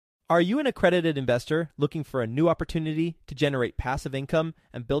Are you an accredited investor looking for a new opportunity to generate passive income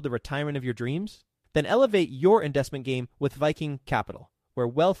and build the retirement of your dreams? Then elevate your investment game with Viking Capital, where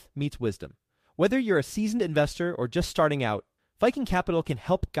wealth meets wisdom. Whether you're a seasoned investor or just starting out, Viking Capital can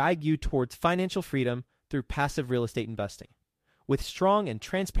help guide you towards financial freedom through passive real estate investing. With strong and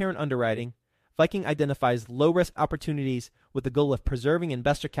transparent underwriting, Viking identifies low-risk opportunities with the goal of preserving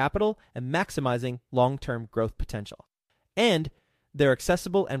investor capital and maximizing long-term growth potential. And their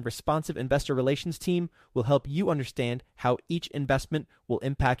accessible and responsive investor relations team will help you understand how each investment will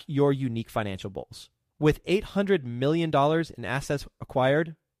impact your unique financial goals. With $800 million in assets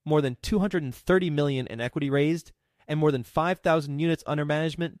acquired, more than $230 million in equity raised, and more than 5,000 units under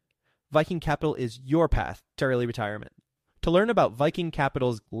management, Viking Capital is your path to early retirement. To learn about Viking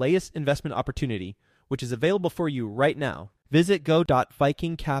Capital's latest investment opportunity, which is available for you right now, visit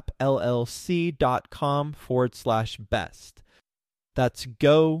go.vikingcapllc.com/best. That's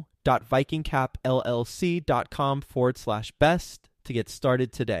go.vikingcapllc.com/best to get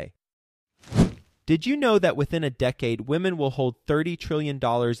started today. Did you know that within a decade, women will hold $30 trillion in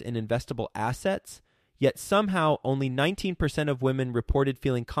investable assets? Yet somehow only 19% of women reported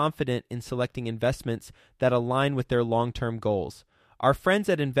feeling confident in selecting investments that align with their long-term goals. Our friends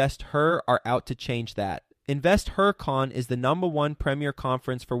at InvestHer are out to change that. InvestHerCon is the #1 premier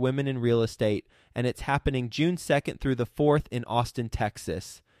conference for women in real estate, and it's happening June 2nd through the 4th in Austin,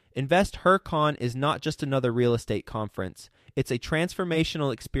 Texas. InvestHerCon is not just another real estate conference. It's a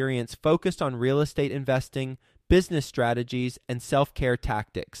transformational experience focused on real estate investing, business strategies, and self-care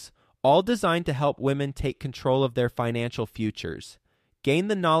tactics, all designed to help women take control of their financial futures. Gain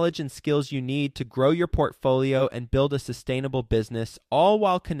the knowledge and skills you need to grow your portfolio and build a sustainable business, all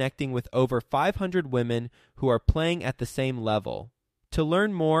while connecting with over 500 women who are playing at the same level. To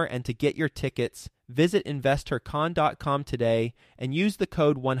learn more and to get your tickets, visit InvestHerCon.com today and use the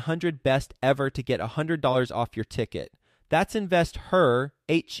code 100BESTEVER to get $100 off your ticket. That's InvestHer,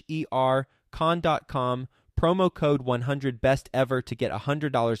 H-E-R, con.com, promo code 100BESTEVER to get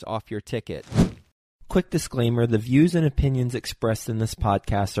 $100 off your ticket. Quick disclaimer, the views and opinions expressed in this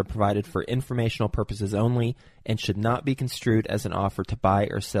podcast are provided for informational purposes only and should not be construed as an offer to buy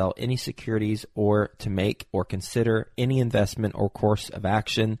or sell any securities or to make or consider any investment or course of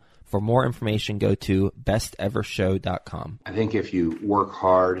action. For more information, go to bestevershow.com. I think if you work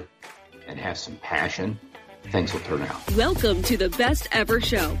hard and have some passion, things will turn out. Welcome to the Best Ever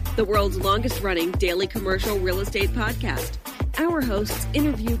Show, the world's longest running daily commercial real estate podcast. Our hosts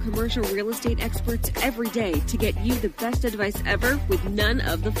interview commercial real estate experts every day to get you the best advice ever with none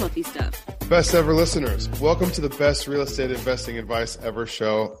of the fluffy stuff. Best ever listeners, welcome to the Best Real Estate Investing Advice Ever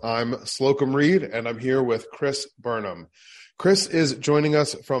Show. I'm Slocum Reed, and I'm here with Chris Burnham. Chris is joining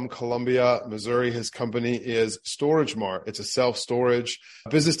us from Columbia, Missouri. His company is StorageMart. It's a self-storage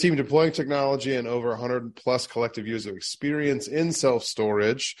business team deploying technology and over 100 plus collective years of experience in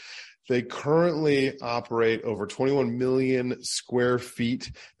self-storage. They currently operate over 21 million square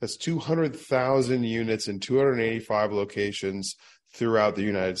feet. That's 200,000 units in 285 locations throughout the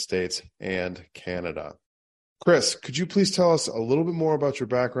United States and Canada. Chris, could you please tell us a little bit more about your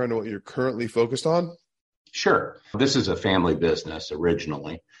background and what you're currently focused on? Sure. This is a family business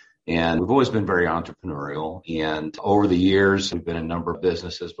originally, and we've always been very entrepreneurial. And over the years, we've been in a number of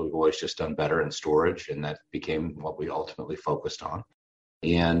businesses, but we've always just done better in storage, and that became what we ultimately focused on.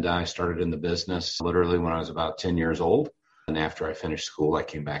 And I started in the business literally when I was about 10 years old. And after I finished school, I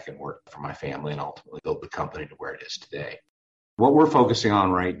came back and worked for my family and ultimately built the company to where it is today. What we're focusing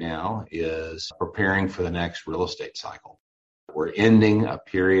on right now is preparing for the next real estate cycle. We're ending a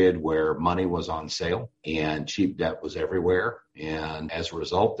period where money was on sale and cheap debt was everywhere. And as a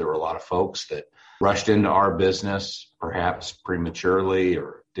result, there were a lot of folks that rushed into our business, perhaps prematurely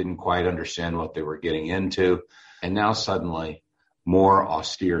or didn't quite understand what they were getting into. And now suddenly, more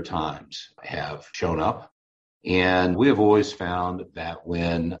austere times have shown up. And we have always found that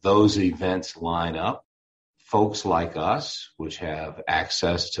when those events line up, folks like us, which have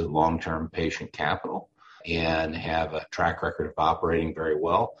access to long-term patient capital and have a track record of operating very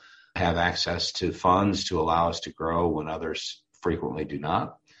well, have access to funds to allow us to grow when others frequently do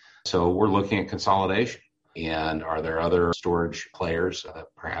not. So we're looking at consolidation. And are there other storage players that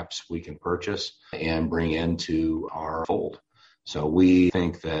perhaps we can purchase and bring into our fold? So we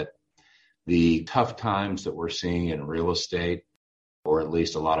think that the tough times that we're seeing in real estate, or at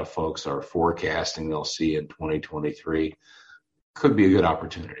least a lot of folks are forecasting they'll see in 2023, could be a good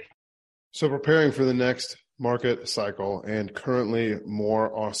opportunity. So preparing for the next market cycle and currently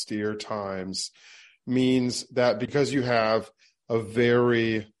more austere times means that because you have a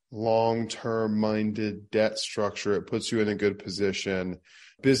very long-term minded debt structure, it puts you in a good position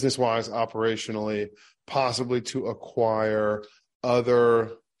business-wise, operationally, possibly to acquire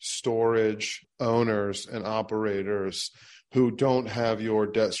other storage owners and operators who don't have your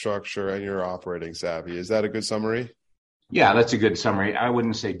debt structure and your operating savvy. Is that a good summary? Yeah, that's a good summary. I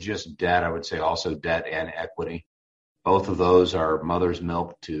wouldn't say just debt. I would say also debt and equity. Both of those are mother's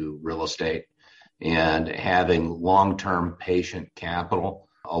milk to real estate, and having long-term patient capital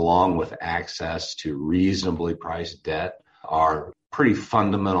along with access to reasonably priced debt are pretty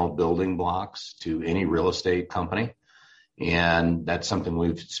fundamental building blocks to any real estate company. And that's something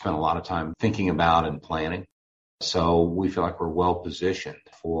we've spent a lot of time thinking about and planning. So we feel like we're well positioned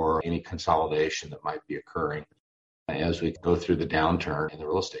for any consolidation that might be occurring as we go through the downturn in the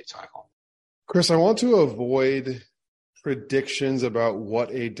real estate cycle. Chris, I want to avoid predictions about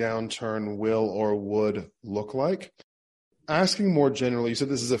what a downturn will or would look like. Asking more generally, you said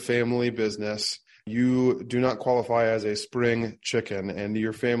this is a family business. You do not qualify as a spring chicken, and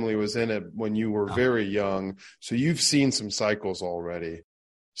your family was in it when you were very young. So you've seen some cycles already.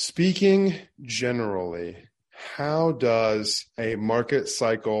 Speaking generally, how does a market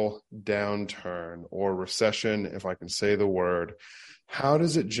cycle downturn or recession, if I can say the word, how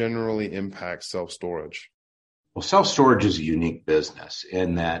does it generally impact self-storage? Well, self-storage is a unique business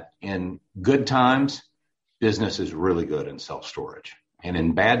in that in good times, business is really good in self-storage. And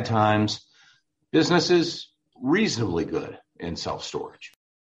in bad times, business is reasonably good in self-storage.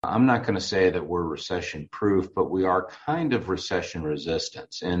 I'm not going to say that we're recession-proof, but we are kind of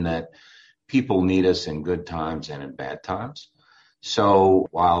recession-resistant in that people need us in good times and in bad times. So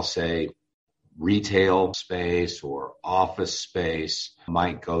while, say, retail space or office space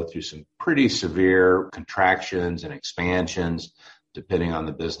might go through some pretty severe contractions and expansions, depending on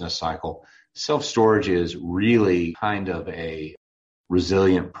the business cycle, self-storage is really kind of a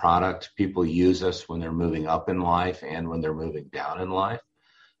resilient product. People use us when they're moving up in life and when they're moving down in life.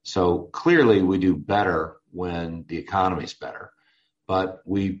 So clearly we do better when the economy's better, but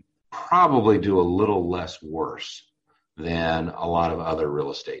we probably do a little less worse than a lot of other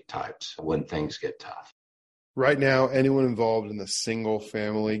real estate types when things get tough. Right now, anyone involved in the single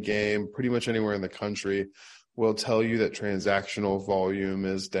family game, pretty much anywhere in the country, will tell you that transactional volume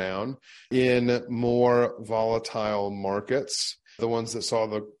is down. In more volatile markets, the ones that saw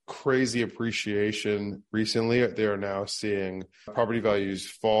the crazy appreciation recently, they are now seeing property values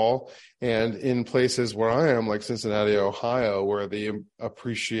fall. And in places where I am, like Cincinnati, Ohio, where the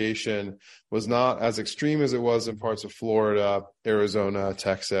appreciation was not as extreme as it was in parts of Florida, Arizona,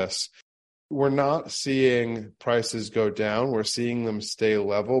 Texas, we're not seeing prices go down. We're seeing them stay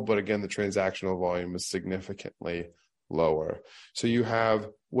level. But again, the transactional volume is significantly lower. So you have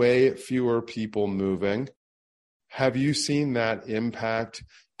way fewer people moving. Have you seen that impact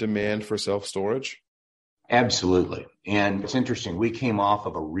demand for self-storage? Absolutely. And it's interesting. We came off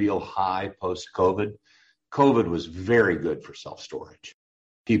of a real high post-COVID. COVID was very good for self-storage.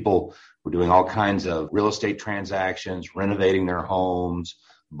 People were doing all kinds of real estate transactions, renovating their homes,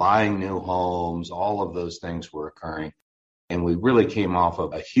 buying new homes. All of those things were occurring. And we really came off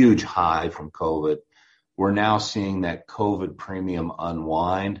of a huge high from COVID. We're now seeing that COVID premium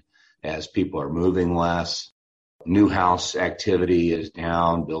unwind as people are moving less. New house activity is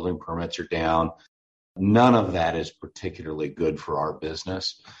down, building permits are down. None of that is particularly good for our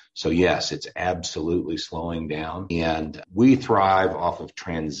business. So yes, it's absolutely slowing down. And we thrive off of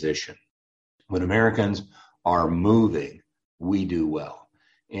transition. When Americans are moving, we do well.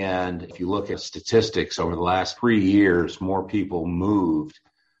 And if you look at statistics over the last 3 years, more people moved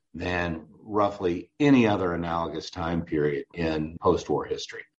than roughly any other analogous time period in post-war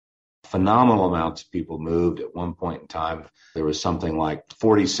history. Phenomenal amounts of people moved. At one point in time, there was something like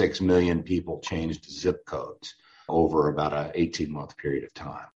 46 million people changed zip codes over about an 18-month period of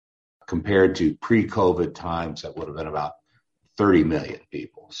time. Compared to pre-COVID times, that would have been about 30 million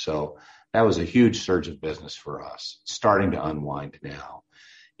people. So that was a huge surge of business for us, starting to unwind now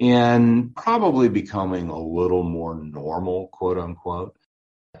and probably becoming a little more normal, quote unquote.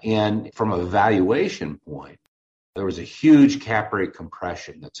 And from a valuation point, there was a huge cap rate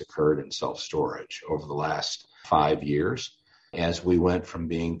compression that's occurred in self-storage over the last 5 years as we went from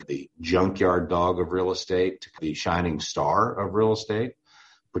being the junkyard dog of real estate to the shining star of real estate,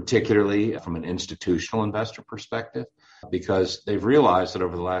 particularly from an institutional investor perspective, because they've realized that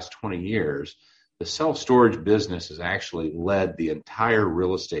over the last 20 years, the self-storage business has actually led the entire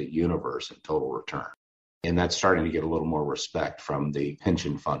real estate universe in total return. And that's starting to get a little more respect from the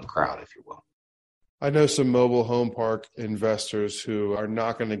pension fund crowd, if you will. I know some mobile home park investors who are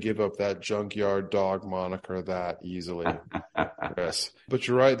not going to give up that junkyard dog moniker that easily, Chris. But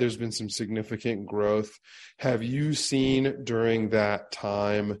you're right, there's been some significant growth. Have you seen during that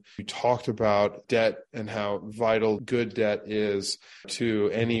time, you talked about debt and how vital good debt is to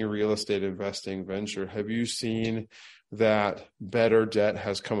any real estate investing venture. Have you seen that better debt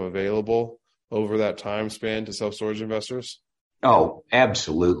has come available over that time span to self-storage investors? Oh,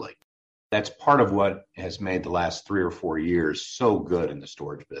 absolutely. That's part of what has made the last 3 or 4 years so good in the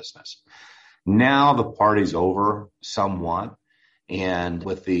storage business. Now the party's over somewhat, and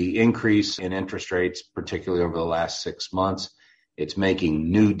with the increase in interest rates, particularly over the last 6 months, it's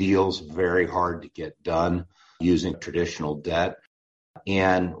making new deals very hard to get done using traditional debt.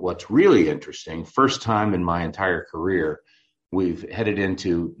 And what's really interesting, first time in my entire career, we've headed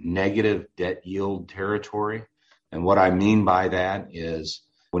into negative debt yield territory. And what I mean by that is,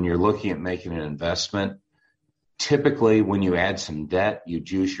 when you're looking at making an investment, typically when you add some debt, you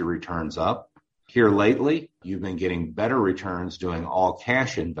juice your returns up. Here lately, you've been getting better returns doing all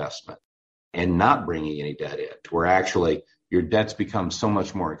cash investment and not bringing any debt in, where actually your debt's become so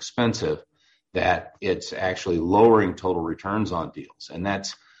much more expensive that it's actually lowering total returns on deals. And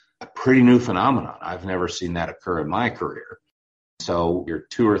that's a pretty new phenomenon. I've never seen that occur in my career. So you're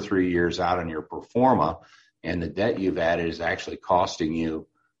 2 or 3 years out on your pro forma, and the debt you've added is actually costing you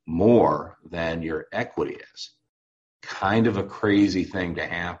more than your equity is. Kind of a crazy thing to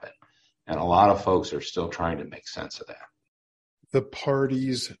happen. And a lot of folks are still trying to make sense of that. The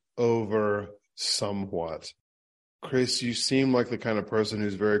party's over somewhat. Chris, you seem like the kind of person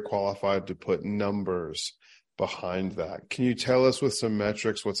who's very qualified to put numbers behind that. Can you tell us with some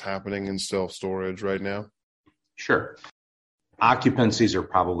metrics what's happening in self-storage right now? Sure. Occupancies are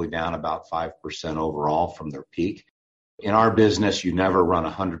probably down about 5% overall from their peak. In our business, you never run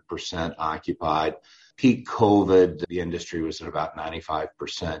 100% occupied. Peak COVID, the industry was at about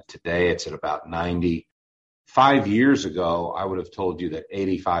 95%. Today, it's at about 90%. 5 years ago, I would have told you that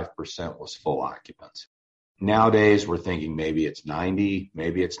 85% was full occupancy. Nowadays, we're thinking maybe it's 90,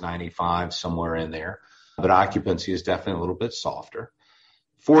 maybe it's 95, somewhere in there. But occupancy is definitely a little bit softer.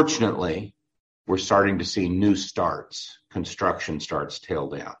 Fortunately, we're starting to see new starts, construction starts tail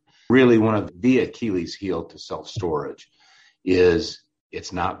down. Really, one of the Achilles heel to self-storage is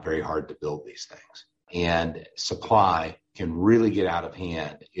it's not very hard to build these things. And supply can really get out of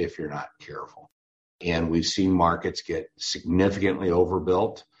hand if you're not careful. And we've seen markets get significantly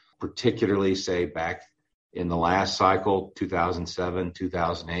overbuilt, particularly, say, back in the last cycle, 2007,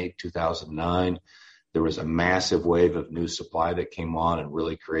 2008, 2009. There was a massive wave of new supply that came on and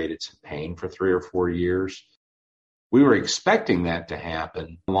really created some pain for 3 or 4 years. We were expecting that to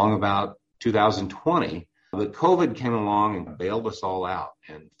happen along about 2020, but COVID came along and bailed us all out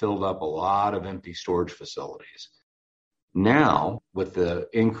and filled up a lot of empty storage facilities. Now, with the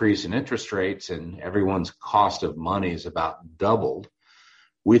increase in interest rates and everyone's cost of money is about doubled,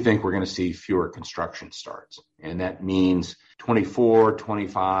 we think we're going to see fewer construction starts. And that means 24,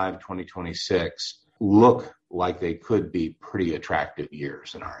 25, 2026 look like they could be pretty attractive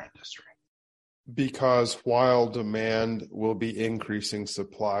years in our industry. Because while demand will be increasing,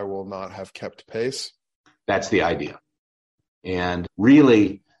 supply will not have kept pace? That's the idea. And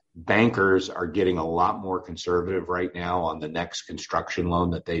really, bankers are getting a lot more conservative right now on the next construction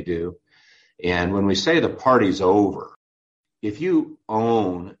loan that they do. And when we say the party's over, if you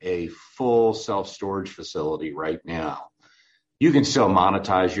own a full self-storage facility right now, you can still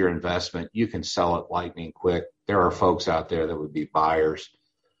monetize your investment. You can sell it lightning quick. There are folks out there that would be buyers.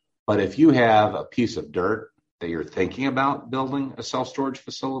 But if you have a piece of dirt that you're thinking about building a self-storage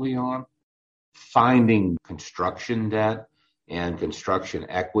facility on, finding construction debt and construction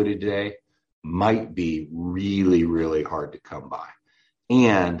equity today might be really, really hard to come by.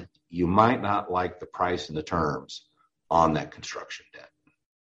 And you might not like the price and the terms on that construction debt.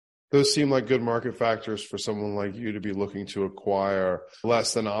 Those seem like good market factors for someone like you to be looking to acquire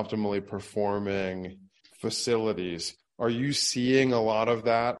less than optimally performing facilities. Are you seeing a lot of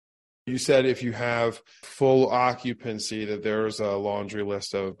that? You said if you have full occupancy, that there's a laundry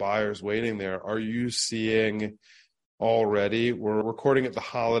list of buyers waiting there. Are you seeing already, we're recording at the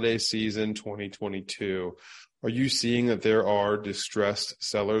holiday season 2022, are you seeing that there are distressed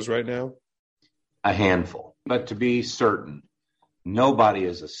sellers right now? A handful. But to be certain, nobody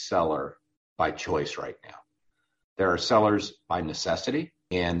is a seller by choice right now. There are sellers by necessity,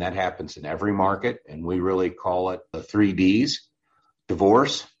 and that happens in every market. And we really call it the 3 Ds: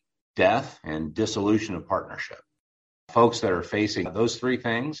 divorce, death, and dissolution of partnership. Folks that are facing those 3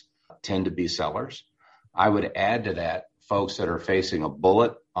 things tend to be sellers. I would add to that folks that are facing a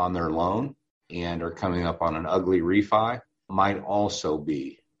bullet on their loan and are coming up on an ugly refi might also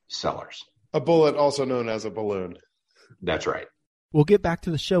be sellers. A bullet, also known as a balloon. That's right. We'll get back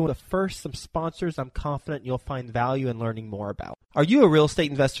to the show, but first, some sponsors I'm confident you'll find value in learning more about. Are you a real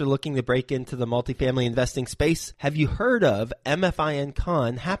estate investor looking to break into the multifamily investing space? Have you heard of MFIN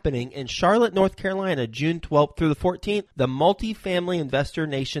Con happening in Charlotte, North Carolina, June 12th through the 14th? The Multifamily Investor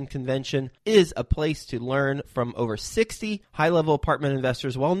Nation Convention is a place to learn from over 60 high-level apartment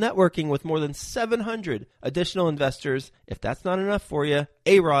investors while networking with more than 700 additional investors. If that's not enough for you,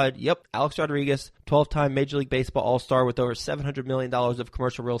 A-Rod, Alex Rodriguez, 12-time Major League Baseball All-Star with over $700 million of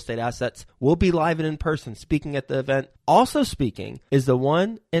commercial real estate assets, will be live and in person speaking at the event. Also speaking is the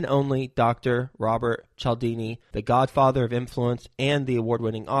one and only Dr. Robert Cialdini, the godfather of influence and the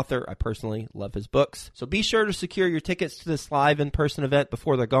award-winning author. I personally love his books. So be sure to secure your tickets to this live in-person event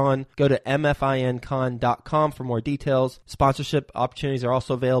before they're gone. Go to mfincon.com for more details. Sponsorship opportunities are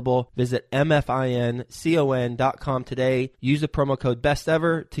also available. Visit mfincon.com today. Use the promo code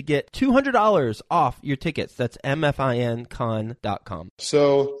BESTEVER to get $200 off your tickets. That's mfincon.com.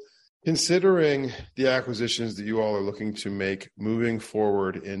 So, considering the acquisitions that you all are looking to make moving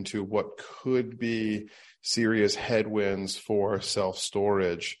forward into what could be serious headwinds for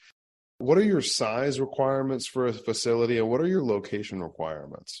self-storage, what are your size requirements for a facility and what are your location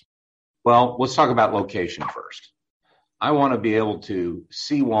requirements? Well, let's talk about location first. I want to be able to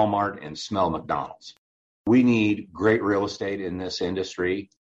see Walmart and smell McDonald's. We need great real estate in this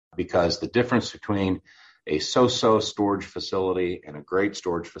industry because the difference between a so-so storage facility and a great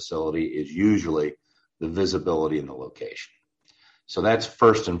storage facility is usually the visibility and the location. So that's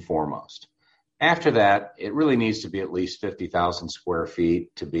first and foremost. After that, it really needs to be at least 50,000 square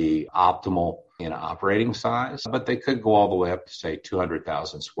feet to be optimal in operating size, but they could go all the way up to, say,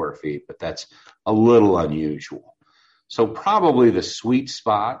 200,000 square feet, but that's a little unusual. So probably the sweet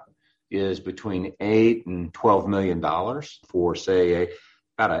spot is between $8 and $12 million for, say,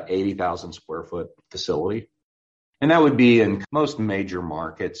 about an 80,000 square foot facility. And that would be in most major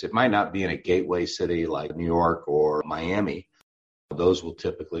markets. It might not be in a gateway city like New York or Miami. Those will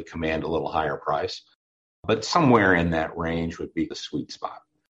typically command a little higher price. But somewhere in that range would be the sweet spot.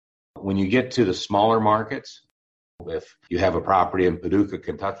 When you get to the smaller markets, if you have a property in Paducah,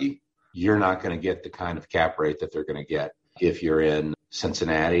 Kentucky, you're not going to get the kind of cap rate that they're going to get if you're in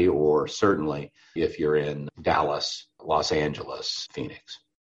Cincinnati or certainly if you're in Dallas, Los Angeles, Phoenix.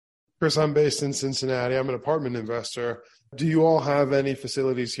 Chris, I'm based in Cincinnati. I'm an apartment investor. Do you all have any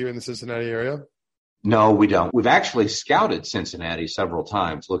facilities here in the Cincinnati area? No, we don't. We've actually scouted Cincinnati several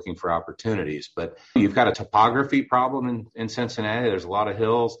times looking for opportunities, but you've got a topography problem in Cincinnati. There's a lot of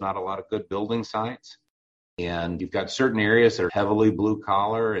hills, not a lot of good building sites. And you've got certain areas that are heavily blue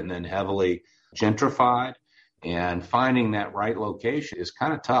collar and then heavily gentrified. And finding that right location is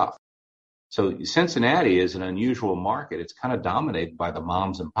kind of tough. So Cincinnati is an unusual market. It's kind of dominated by the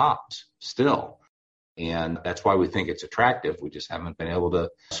moms and pops still. And that's why we think it's attractive. We just haven't been able to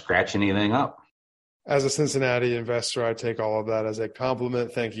scratch anything up. As a Cincinnati investor, I take all of that as a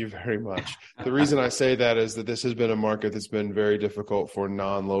compliment. Thank you very much. The reason I say that is that this has been a market that's been very difficult for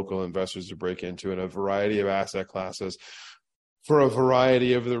non-local investors to break into in a variety of asset classes for a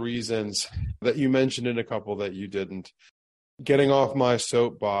variety of the reasons that you mentioned and a couple that you didn't. Getting off my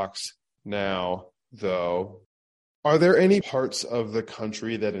soapbox now, though, are there any parts of the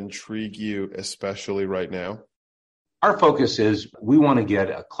country that intrigue you, especially right now? Our focus is we want to get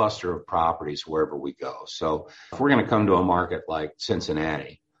a cluster of properties wherever we go. So if we're going to come to a market like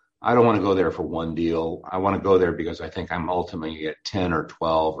Cincinnati, I don't want to go there for one deal. I want to go there because I think I'm ultimately going to get 10 or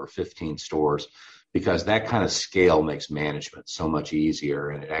 12 or 15 stores because that kind of scale makes management so much easier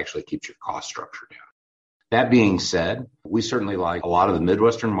and it actually keeps your cost structure down. That being said, we certainly like a lot of the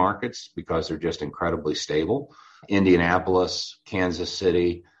Midwestern markets because they're just incredibly stable. Indianapolis, Kansas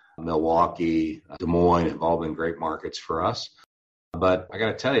City, Milwaukee, Des Moines have all been great markets for us. But I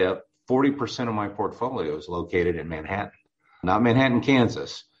got to tell you, 40% of my portfolio is located in Manhattan. Not Manhattan,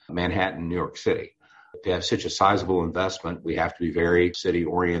 Kansas, Manhattan, New York City. To have such a sizable investment, we have to be very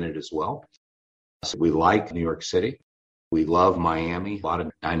city-oriented as well. So we like New York City. We love Miami, a lot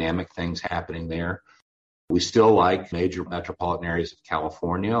of dynamic things happening there. We still like major metropolitan areas of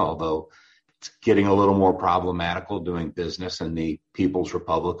California, although it's getting a little more problematical doing business in the People's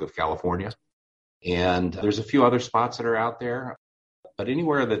Republic of California. And there's a few other spots that are out there, but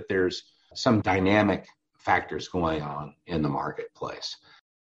anywhere that there's some dynamic factors going on in the marketplace.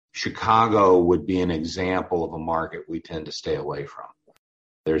 Chicago would be an example of a market we tend to stay away from.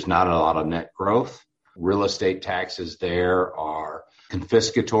 There's not a lot of net growth. Real estate taxes there are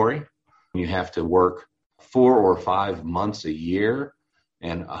confiscatory. You have to work 4 or 5 months a year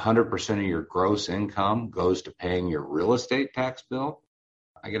and 100% of your gross income goes to paying your real estate tax bill,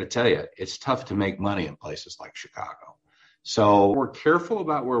 I got to tell you, it's tough to make money in places like Chicago. So we're careful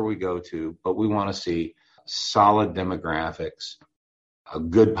about where we go to, but we want to see solid demographics, a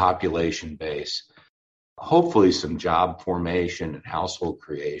good population base, hopefully some job formation and household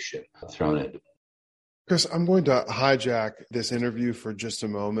creation thrown into it. Chris, I'm going to hijack this interview for just a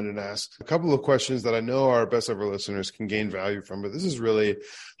moment and ask a couple of questions that I know our best ever listeners can gain value from, but this is really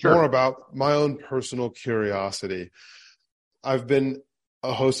more about my own personal curiosity. I've been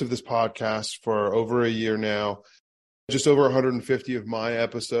a host of this podcast for over a year now. Just over 150 of my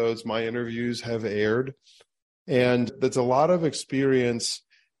episodes, my interviews have aired. And that's a lot of experience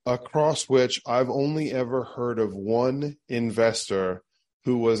across which I've only ever heard of one investor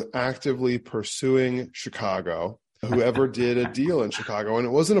who was actively pursuing Chicago, who ever did a deal in Chicago. And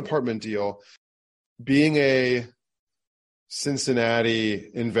it was an apartment deal. Being a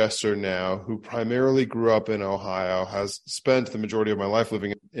Cincinnati investor now, who primarily grew up in Ohio, has spent the majority of my life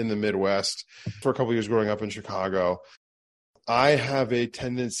living in the Midwest, for a couple of years growing up in Chicago, I have a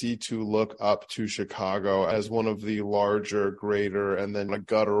tendency to look up to Chicago as one of the larger, greater, and then a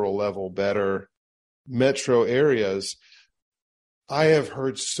guttural level better metro areas. I have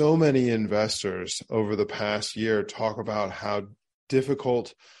heard so many investors over the past year talk about how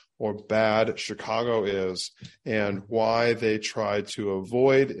difficult or bad Chicago is and why they try to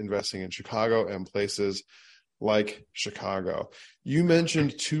avoid investing in Chicago and places like Chicago. You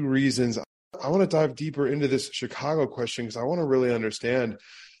mentioned two reasons. I want to dive deeper into this Chicago question because I want to really understand.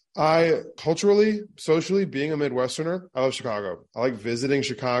 I culturally, socially, being a Midwesterner, I love Chicago. I like visiting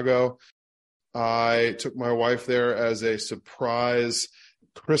Chicago. I took my wife there as a surprise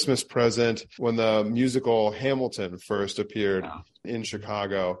Christmas present when the musical Hamilton first appeared in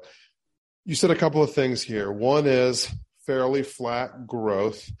Chicago. You said a couple of things here. One is fairly flat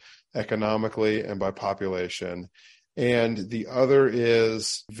growth economically and by population. And the other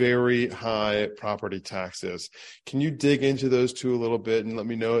is very high property taxes. Can you dig into those two a little bit and let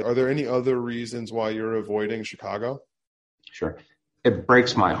me know, are there any other reasons why you're avoiding Chicago? Sure. It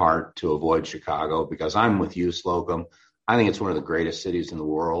breaks my heart to avoid Chicago because I'm with you, Slocum. I think it's one of the greatest cities in the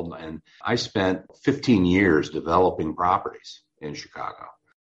world. And I spent 15 years developing properties in Chicago.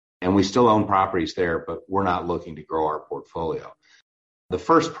 And we still own properties there, but we're not looking to grow our portfolio. The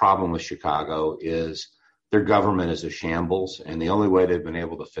first problem with Chicago is their government is a shambles, and the only way they've been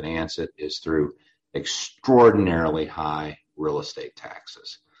able to finance it is through extraordinarily high real estate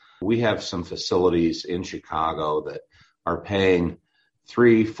taxes. We have some facilities in Chicago that are paying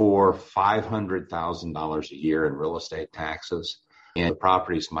 $300,000, $400,000, $500,000 a year in real estate taxes, and the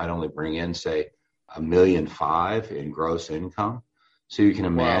properties might only bring in, say, $1.5 million in gross income. So you can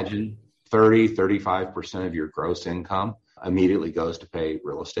imagine 30-35% of your gross income immediately goes to pay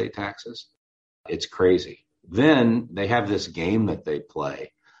real estate taxes. It's crazy. Then they have this game that they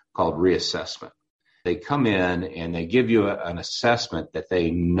play called reassessment. They come in and they give you an assessment that they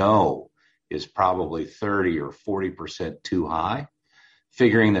know is probably 30 or 40% too high,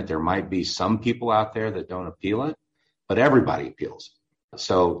 figuring that there might be some people out there that don't appeal it, but everybody appeals it.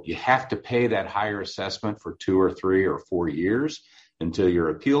 So you have to pay that higher assessment for 2 or 3 or 4 years until your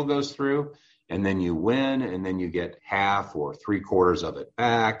appeal goes through, and then you win, and then you get half or 3/4 of it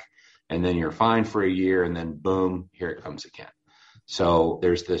back, and then you're fined for a year, and then boom, here it comes again. So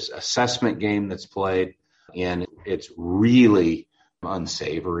there's this assessment game that's played, and it's really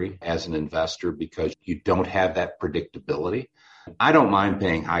unsavory as an investor because you don't have that predictability. I don't mind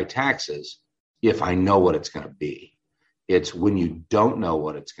paying high taxes if I know what it's going to be. It's when you don't know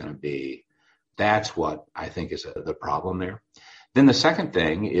what it's going to be, that's what I think is the problem there. Then the second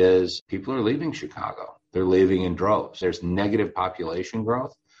thing is people are leaving Chicago. They're leaving in droves. There's negative population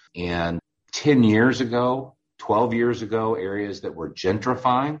growth. And 10 years ago, 12 years ago, areas that were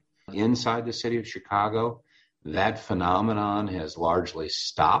gentrifying inside the city of Chicago, that phenomenon has largely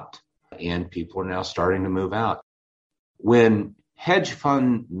stopped, and people are now starting to move out. When hedge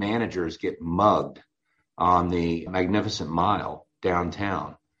fund managers get mugged on the Magnificent Mile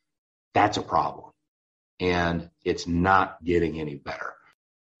downtown, that's a problem. And it's not getting any better.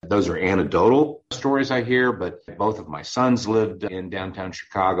 Those are anecdotal stories I hear, but both of my sons lived in downtown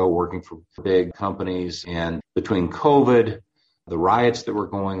Chicago working for big companies. And between COVID, the riots that were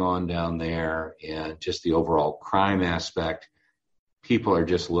going on down there, and just the overall crime aspect, people are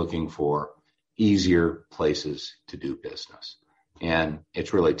just looking for easier places to do business. And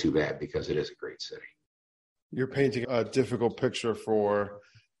it's really too bad because it is a great city. You're painting a difficult picture for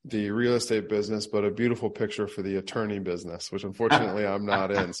the real estate business, but a beautiful picture for the attorney business, which unfortunately I'm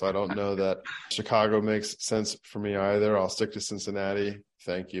not in. So I don't know that Chicago makes sense for me either. I'll stick to Cincinnati.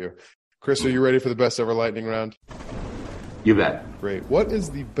 Thank you. Chris, are you ready for the best ever lightning round? You bet. Great. What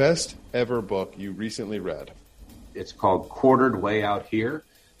is the best ever book you recently read? It's called Quartered Way Out Here,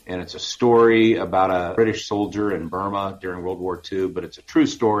 and it's a story about a British soldier in Burma during World War II, but it's a true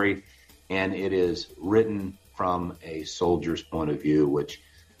story, and it is written from a soldier's point of view, which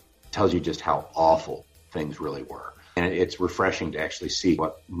tells you just how awful things really were. And it's refreshing to actually see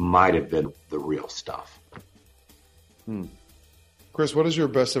what might have been the real stuff. Chris, what is your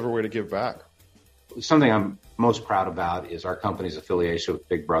best ever way to give back? Something I'm most proud about is our company's affiliation with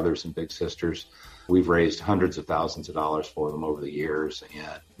Big Brothers and Big Sisters. We've raised hundreds of thousands of dollars for them over the years,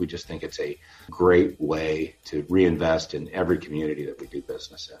 and we just think it's a great way to reinvest in every community that we do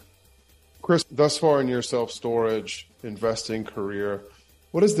business in. Chris, thus far in your self-storage investing career,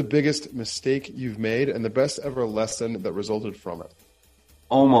 what is the biggest mistake you've made and the best ever lesson that resulted from it?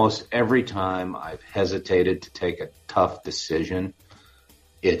 Almost every time I've hesitated to take a tough decision,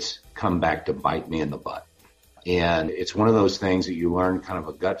 it's come back to bite me in the butt. And it's one of those things that you learn kind of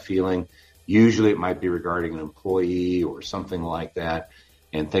a gut feeling. Usually it might be regarding an employee or something like that,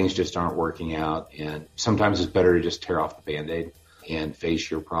 and things just aren't working out. And sometimes it's better to just tear off the Band-Aid and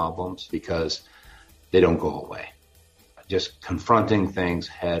face your problems because they don't go away. Just confronting things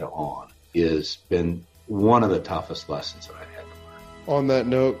head on has been one of the toughest lessons that I've had to learn. On that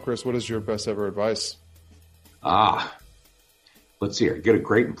note, Chris, what is your best ever advice? Let's see here. Get a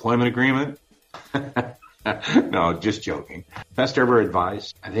great employment agreement. No, just joking. Best ever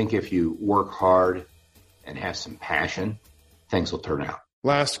advice. I think if you work hard and have some passion, things will turn out.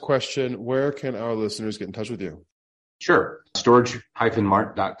 Last question. Where can our listeners get in touch with you? Sure.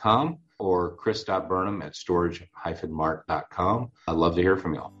 Storage-mart.com or chris.burnham@storage-mart.com. I'd love to hear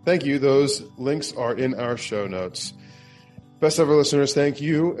from y'all. Thank you. Those links are in our show notes. Best ever listeners, thank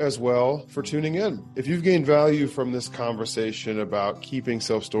you as well for tuning in. If you've gained value from this conversation about keeping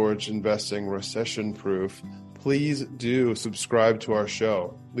self-storage investing recession-proof, please do subscribe to our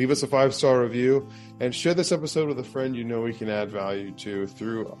show. Leave us a 5-star review and share this episode with a friend you know we can add value to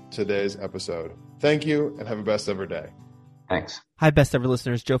through today's episode. Thank you and have a best ever day. Thanks. Hi, best ever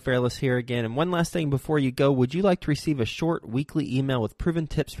listeners. Joe Fairless here again. And one last thing before you go, would you like to receive a short weekly email with proven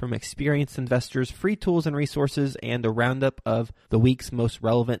tips from experienced investors, free tools and resources, and a roundup of the week's most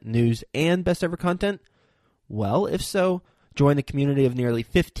relevant news and best ever content? Well, if so, join the community of nearly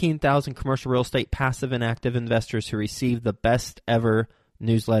 15,000 commercial real estate passive and active investors who receive the best ever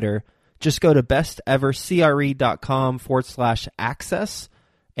newsletter. Just go to bestevercre.com/access.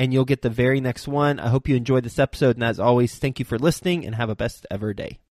 And you'll get the very next one. I hope you enjoyed this episode. And as always, thank you for listening and have a best ever day.